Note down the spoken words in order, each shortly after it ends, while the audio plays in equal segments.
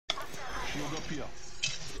Shield up here.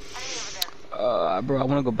 Bro, I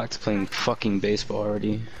want to go back to playing fucking baseball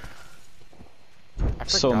already. I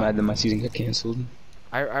So forgot. mad that my season got canceled.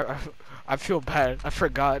 I feel bad. I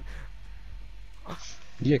forgot.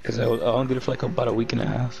 Yeah, cause I only did it for like about a week and a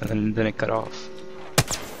half, and then it cut off.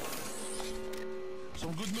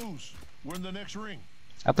 Some good news. We're in the next ring.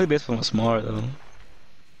 I played baseball when I was smaller though.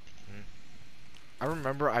 I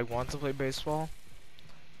remember I wanted to play baseball,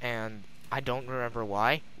 and I don't remember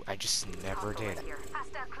why. I just never did.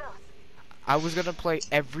 I was gonna play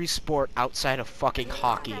every sport outside of fucking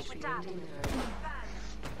hockey.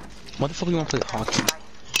 What the fuck do you want to play hockey?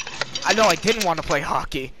 I know I didn't want to play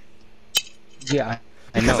hockey. Yeah,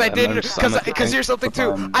 Because I didn't. Because here's something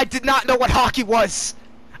too. I did not know what hockey was.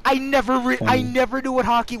 I never knew what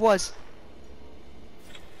hockey was.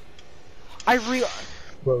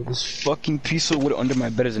 Bro, this fucking piece of wood under my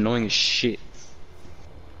bed is annoying as shit.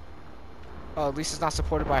 Oh, at least it's not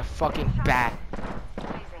supported by a fucking bat.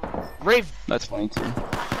 Rave. That's funny too.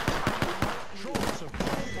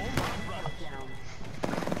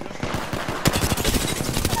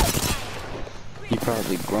 You're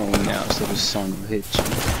probably grown now, so this song will hit you.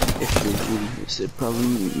 If you're weak, it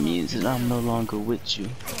probably means that I'm no longer with you.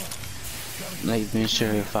 Not even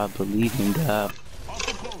sure if I believe in God.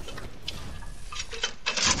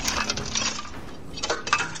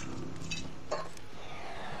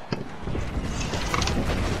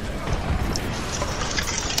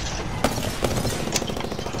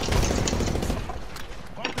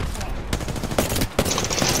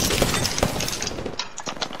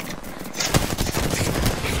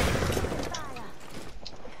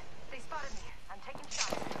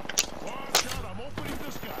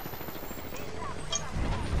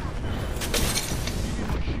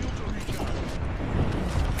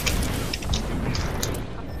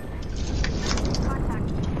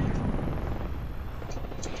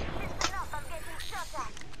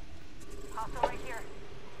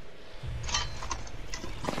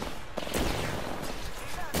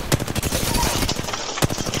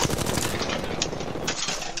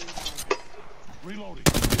 Reloading.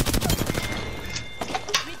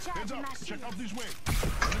 Heads up. Check out this way.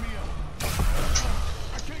 Enemy out.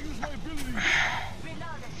 I can't use my ability.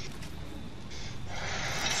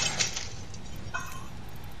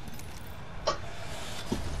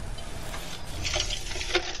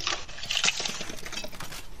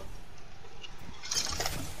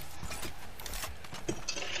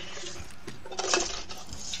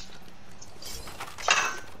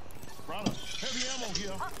 Brother, heavy ammo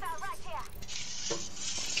here.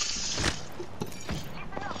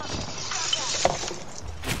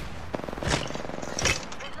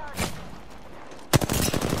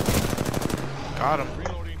 Got him.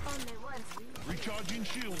 Reloading. Recharging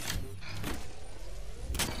shield.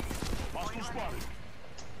 Hostile spotted.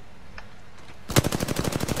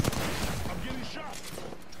 I'm getting shot.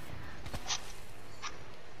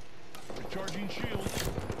 Recharging shield.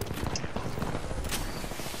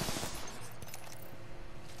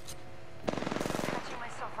 Catching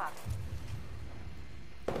myself up.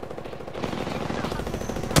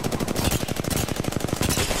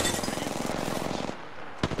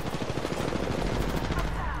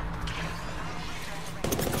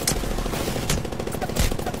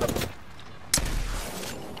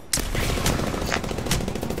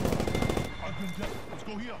 Let's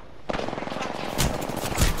go here.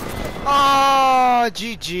 Oh,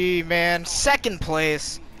 GG, man. Second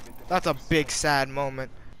place. That's a big sad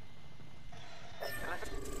moment.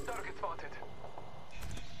 Target spotted.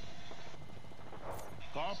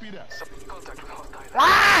 Copy that. Contact with hostile.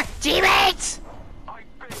 Ah! Teammates! I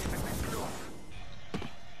paid this blue.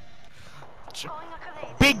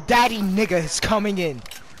 Big Daddy nigga is coming in.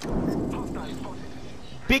 Hostile spotted.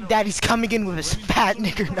 Big Daddy's coming in with his fat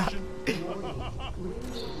nigger nut.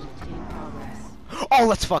 Oh,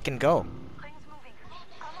 let's fucking go. Rings moving.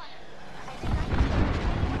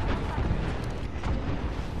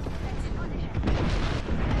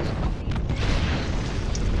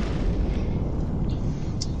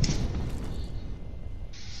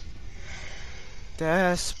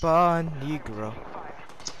 Despa Negro.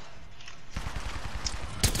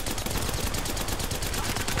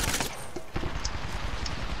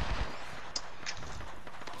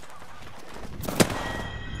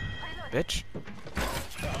 Bitch.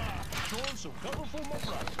 Showing some cover for my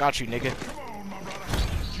brother. Got you, nigga. Come on, my brother.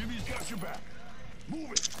 Jimmy's got your back.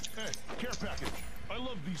 Move it. Hey, care package. I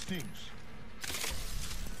love these things.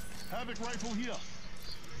 Havoc rifle here.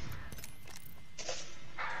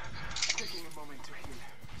 Taking a moment to heal.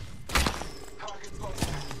 Target spotted.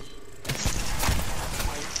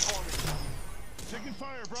 My opponent. Taking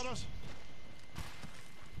fire, brothers.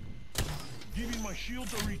 my shield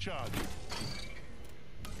to recharge.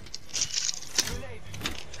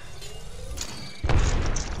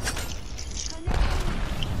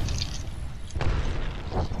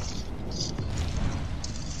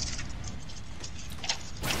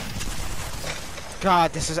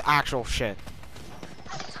 God, this is actual shit.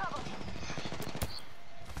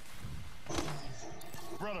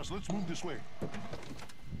 Brothers, let's move this way.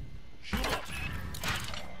 Shield up.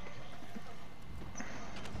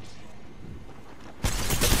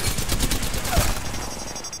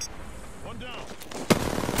 One down.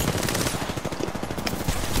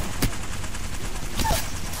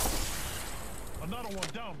 Another one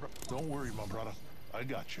down, bro. Don't worry, my brother. I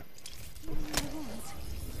got you.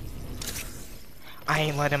 I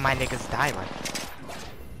ain't letting my niggas die like that.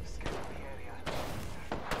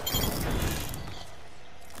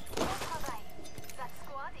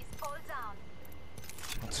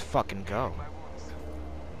 Let's fucking go.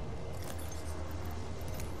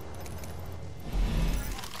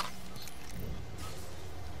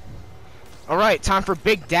 Alright, time for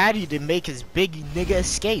Big Daddy to make his big nigga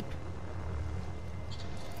escape.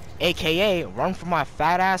 AKA, run for my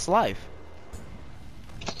fat ass life.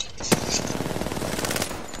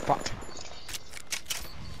 Fuck.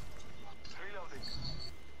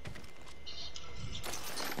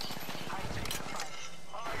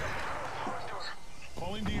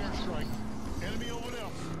 Calling the airstrike. Enemy over there.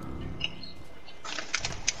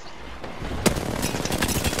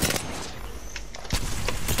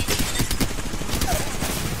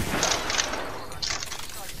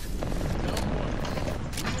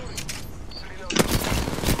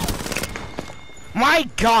 My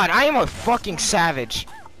God, I am a fucking savage.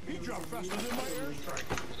 He dropped faster than my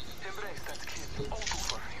airstrike.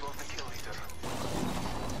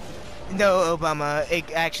 No, Obama,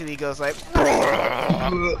 it actually goes like.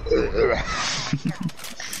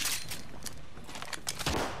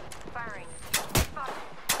 Firing.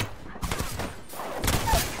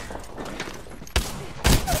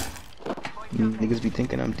 Niggas be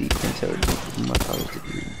thinking I'm deep intelligent with my college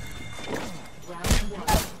degree.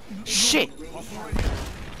 Shit!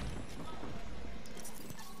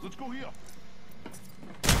 Let's go here.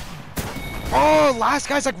 Oh, last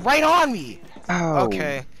guy's like right on me. Ow.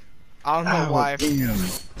 Okay, I don't know Ow, why.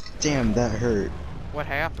 Damn, that hurt. What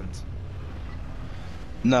happened?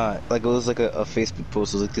 Nah, like it was like a Facebook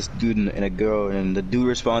post. It was like this dude and a girl, and the dude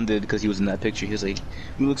responded because he was in that picture. He was like,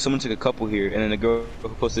 "We look, someone took a couple here," and then the girl who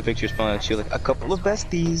posted the picture responded. She was like, "A couple of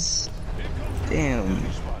besties." Damn,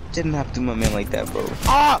 didn't have to do my man like that, bro.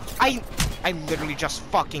 Ah! I literally just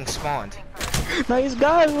fucking spawned. Nice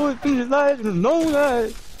guy, no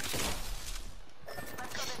guy.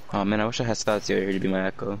 Oh man, I wish I had Stacio here to be my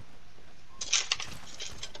echo.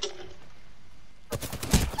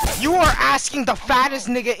 You are asking the fattest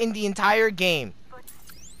nigga in the entire game.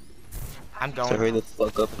 I'm So hurry going. the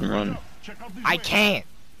fuck up and run. Check out these I ways. can't.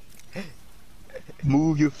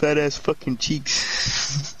 Move your fat ass fucking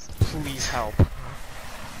cheeks. Please help.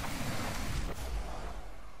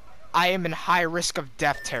 I am in high risk of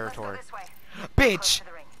death territory. This way. Bitch! To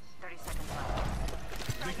the ring. 30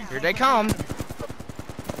 seconds left. Here they come.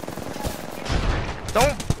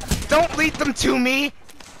 Don't lead them to me.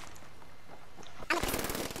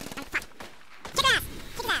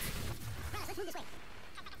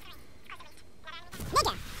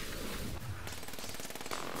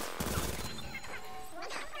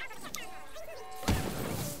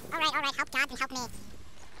 Alright, help God and help me.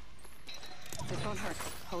 This won't hurt.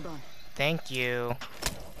 Hold on. Thank you.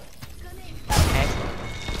 And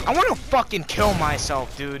I want to fucking kill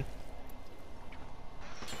myself, dude.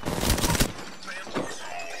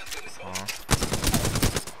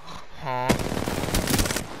 Huh?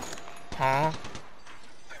 Huh?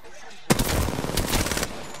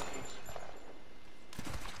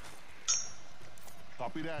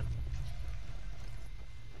 Copy that.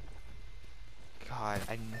 God,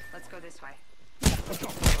 Let's go this way.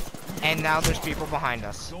 and now there's people behind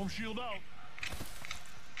us. Dome shield out.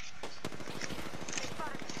 I'm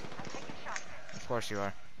taking shots. Of course you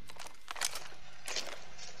are.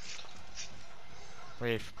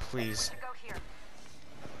 Rafe, please. To go here.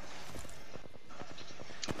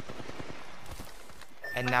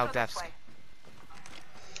 And now Go this Def's. way.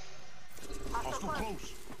 Hostile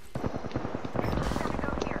close. Gotta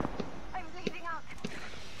go here. I'm bleeding out.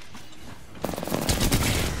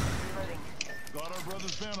 Reloading. Got our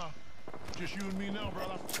brother's banner. Just you and me now,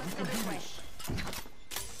 brother. We can do this.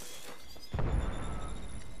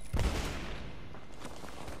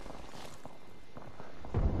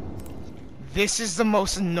 This is the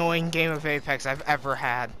most annoying game of Apex I've ever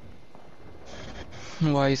had.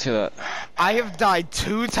 Why you say that? I have died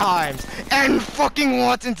 2 times and fucking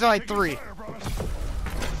once and died 3. Fire, brother.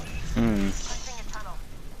 Hmm. Placing a tunnel.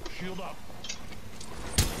 Shield up.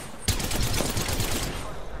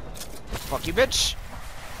 Fuck you, bitch.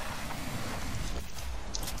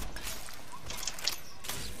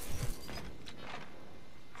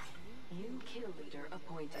 New kill leader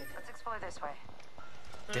appointed. Let's explore this way.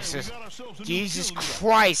 This Hey, we is got ourselves a new Jesus kill leader.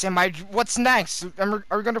 Christ. Am I? What's next? Are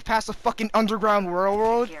we gonna pass the fucking underground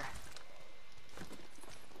railroad? Here.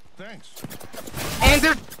 Thanks. And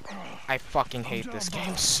they're. I fucking hate this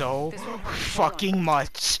game so fucking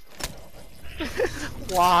much.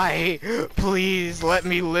 Why? Please let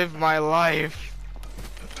me live my life.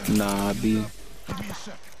 Nah, B. Give me a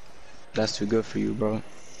sec. That's too good for you, bro.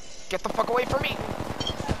 Get the fuck away from me.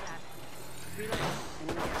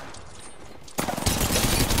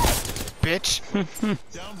 Bitch.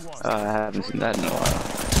 Down one. I haven't seen that in a while.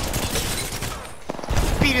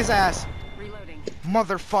 Beat his ass. Reloading. That was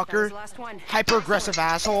Motherfucker. the last one. Hyper aggressive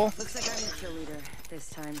asshole. Looks like I'm the kill leader this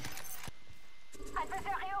time.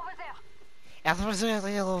 Adversary over there.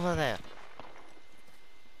 Adversary over there.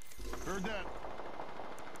 Heard that.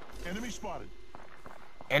 Enemy spotted.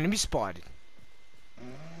 Enemy spotted.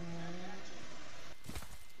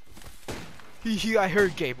 I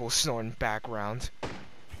heard Gable snoring background.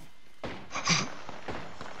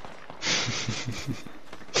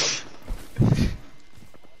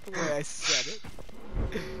 The way I said it.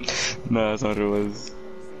 No, that's not what it was.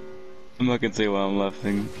 I'm not gonna say why I'm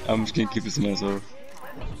laughing. I'm just gonna keep it to myself.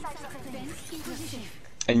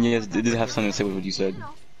 And yes, it did have something to say with what you said.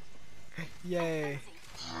 Yay.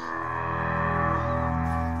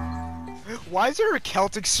 Why is there a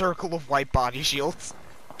Celtic circle of white body shields?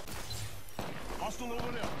 Hostile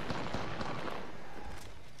over there.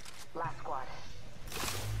 Last squad.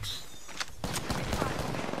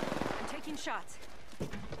 I'm taking shots.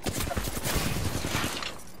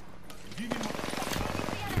 Give me my...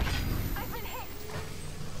 I've been hit.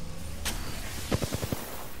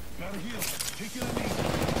 Gotta heal. Taking a knee.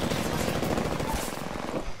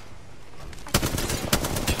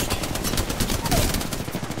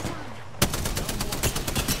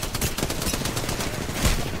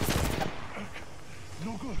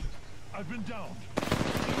 No good. I've been downed.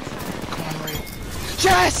 Come on, Ray.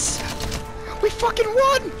 Yes! We fucking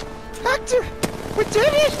won! Hector! We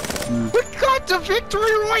did it! We got the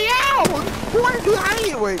victory royale! What did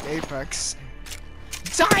I wait, Apex.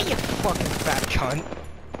 Die, you fucking fat cunt.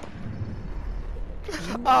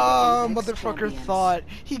 Motherfucker thought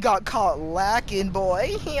he got caught lacking,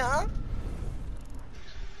 boy. Yeah.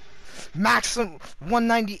 Maximum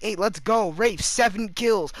 198. Let's go. Rafe 7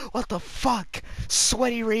 kills. What the fuck?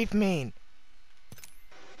 Sweaty Rafe main.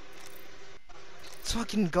 Let's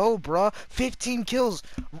fucking go, bruh. 15 kills.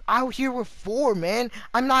 Out here with 4, man.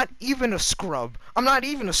 I'm not even a scrub. I'm not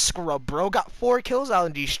even a scrub, bro. Got 4 kills out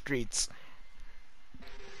in these streets.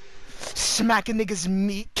 Smack a nigga's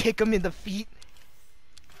meat. Kick him in the feet.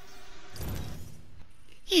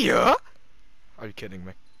 Yeah? Are you kidding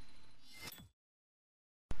me?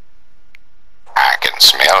 I can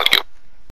smell you.